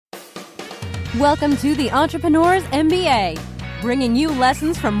Welcome to the Entrepreneur's MBA, bringing you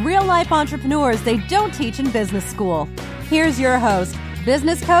lessons from real-life entrepreneurs they don't teach in business school. Here's your host,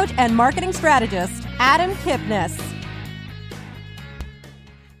 business coach and marketing strategist, Adam Kipnes.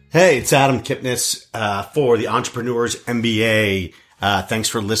 Hey, it's Adam Kipnes for the Entrepreneur's MBA. Thanks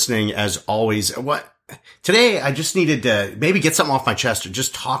for listening, as always. Today, I just needed to maybe get something off my chest or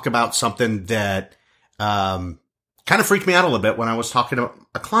just talk about something that kind of freaked me out a little bit when I was talking to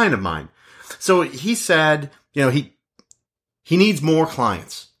a client of mine. So he said, he needs more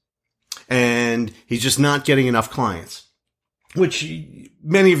clients and he's just not getting enough clients, which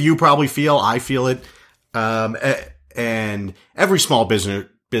many of you probably feel. I feel it. And every small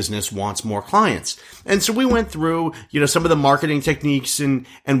business wants more clients. And so we went through, some of the marketing techniques and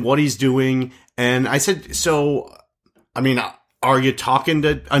what he's doing. And I said, are you talking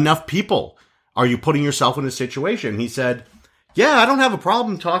to enough people? Are you putting yourself in a situation? He said, yeah, I don't have a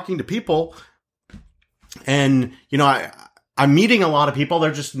problem talking to people. And, I'm meeting a lot of people.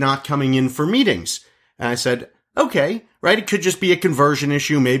 They're just not coming in for meetings. And I said, okay, right. It could just be a conversion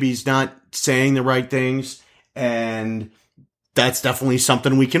issue. Maybe he's not saying the right things. And that's definitely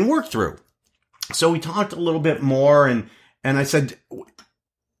something we can work through. So we talked a little bit more and I said,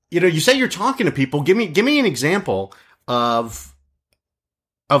 you say you're talking to people. Give me an example of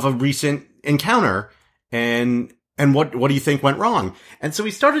a recent encounter and what do you think went wrong? And so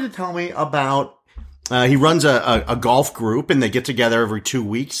he started to tell me about, he runs a golf group and they get together every 2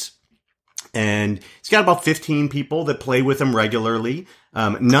 weeks. And he's got about 15 people that play with him regularly.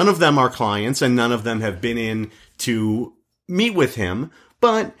 None of them are clients and none of them have been in to meet with him,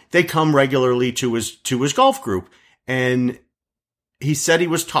 but they come regularly to his golf group. And he said he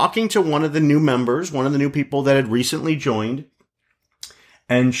was talking to one of the new members, one of the new people that had recently joined.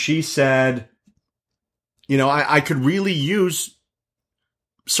 And she said, I could really use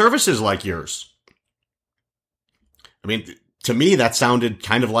services like yours. I mean, to me, that sounded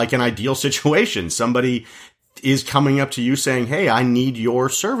kind of like an ideal situation. Somebody is coming up to you saying, hey, I need your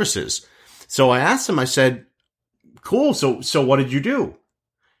services. So I asked him, I said, cool. So what did you do?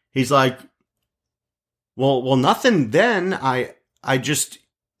 He's like, well, nothing then. I just,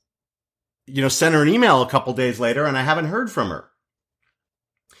 sent her an email a couple days later and I haven't heard from her.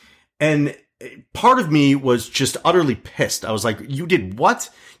 And part of me was just utterly pissed. I was like, you did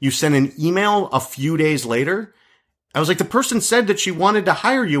what? You sent an email a few days later? I was like, the person said that she wanted to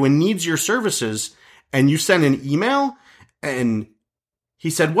hire you and needs your services, and you sent an email? And he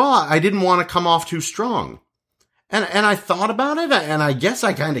said, well, I didn't want to come off too strong. And I thought about it, and I guess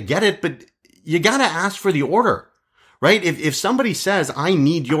I kind of get it, but you got to ask for the order, right? If somebody says, I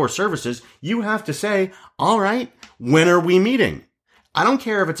need your services, you have to say, all right, when are we meeting? I don't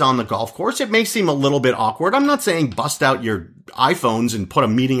care if it's on the golf course. It may seem a little bit awkward. I'm not saying bust out your iPhones and put a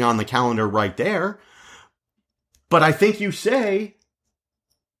meeting on the calendar right there. But I think you say,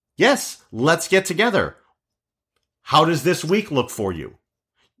 yes, let's get together. How does this week look for you?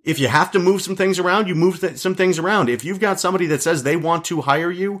 If you have to move some things around, you move some things around. If you've got somebody that says they want to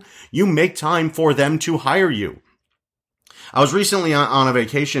hire you, you make time for them to hire you. I was recently on a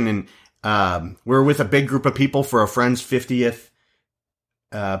vacation and we were with a big group of people for a friend's 50th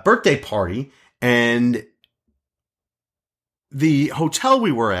birthday party. And the hotel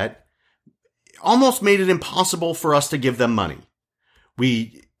we were at almost made it impossible for us to give them money.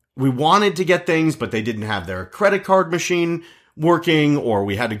 We wanted to get things, but they didn't have their credit card machine working, or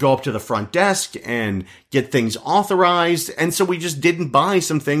we had to go up to the front desk and get things authorized. And so we just didn't buy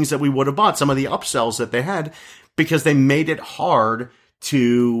some things that we would have bought, some of the upsells that they had, because they made it hard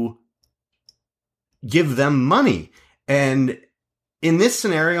to give them money. And in this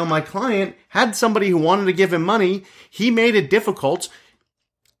scenario, my client had somebody who wanted to give him money. He made it difficult.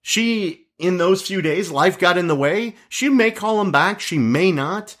 In those few days, life got in the way. She may call him back. She may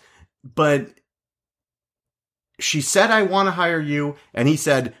not. But she said, I want to hire you. And he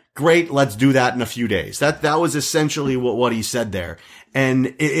said, great, let's do that in a few days. That was essentially what he said there.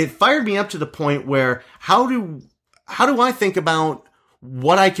 And it fired me up to the point where how do I think about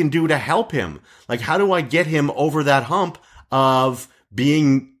what I can do to help him? Like, how do I get him over that hump of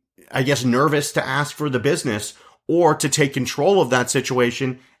being, I guess, nervous to ask for the business or to take control of that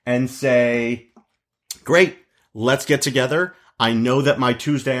situation and say, great, let's get together. I know that my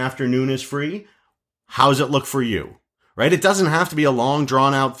Tuesday afternoon is free. How's it look for you? Right? It doesn't have to be a long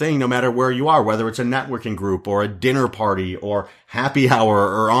drawn out thing no matter where you are, whether it's a networking group or a dinner party or happy hour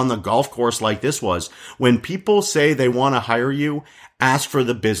or on the golf course like this was. When people say they want to hire you, ask for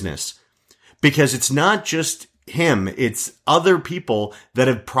the business, because it's not just him. It's other people that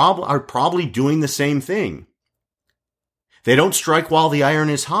are probably doing the same thing. They don't strike while the iron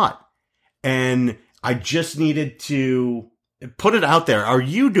is hot. And I just needed to put it out there. Are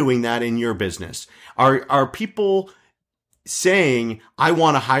you doing that in your business? Are people saying, I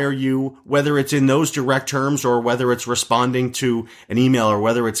want to hire you, whether it's in those direct terms or whether it's responding to an email or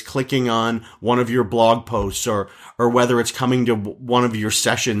whether it's clicking on one of your blog posts or whether it's coming to one of your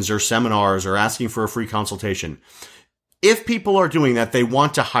sessions or seminars or asking for a free consultation. If people are doing that, they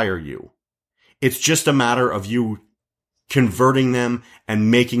want to hire you. It's just a matter of you converting them and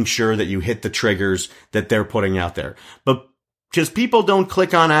making sure that you hit the triggers that they're putting out there. But because people don't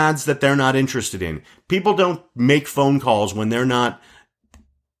click on ads that they're not interested in. People don't make phone calls when they're not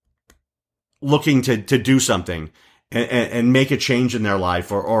looking to do something and make a change in their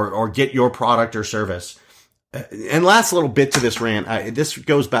life or get your product or service. And last little bit to this rant, this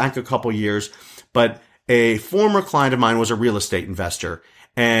goes back a couple years, but a former client of mine was a real estate investor,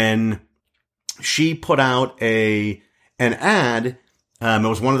 and she put out an ad. It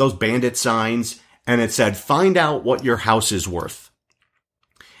was one of those bandit signs, and it said, find out what your house is worth.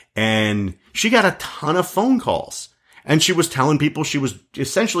 And she got a ton of phone calls, and she was telling people she was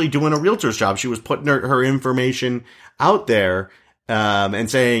essentially doing a realtor's job. She was putting her information out there, and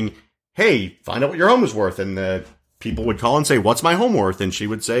saying, hey, find out what your home is worth. And the people would call and say, what's my home worth? And she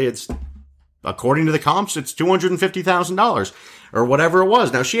would say, it's, according to the comps, it's $250,000 or whatever it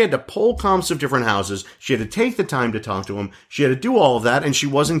was. Now, she had to pull comps of different houses. She had to take the time to talk to them. She had to do all of that, and she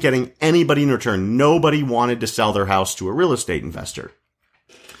wasn't getting anybody in return. Nobody wanted to sell their house to a real estate investor.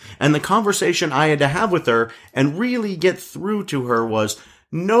 And the conversation I had to have with her and really get through to her was,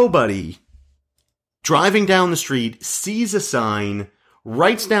 nobody driving down the street sees a sign,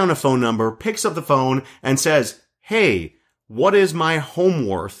 writes down a phone number, picks up the phone, and says, hey, what is my home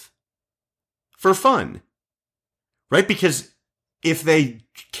worth? For fun. Right? Because if they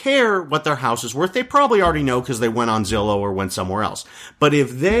care what their house is worth, they probably already know because they went on Zillow or went somewhere else. But if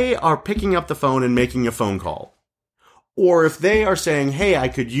they are picking up the phone and making a phone call, or if they are saying, hey, I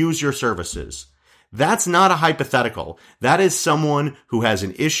could use your services, that's not a hypothetical. That is someone who has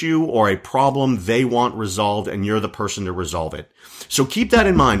an issue or a problem they want resolved, and you're the person to resolve it. So keep that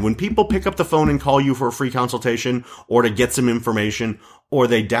in mind. When people pick up the phone and call you for a free consultation or to get some information, or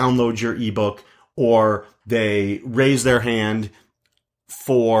they download your ebook, or they raise their hand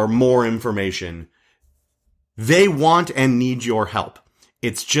for more information, they want and need your help.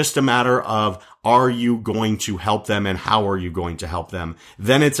 It's just a matter of, are you going to help them and how are you going to help them?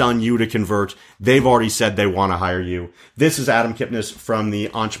 Then it's on you to convert. They've already said they want to hire you. This is Adam Kipnes from the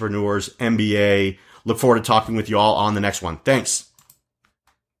Entrepreneurs MBA. Look forward to talking with you all on the next one. Thanks.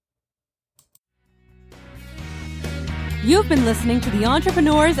 You've been listening to the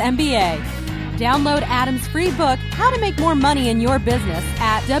Entrepreneurs MBA. Download Adam's free book, How to Make More Money in Your Business,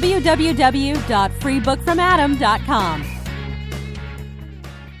 at www.freebookfromadam.com.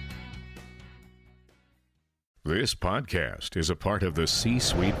 This podcast is a part of the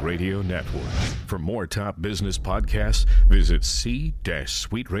C-Suite Radio Network. For more top business podcasts, visit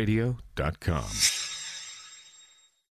c-suiteradio.com.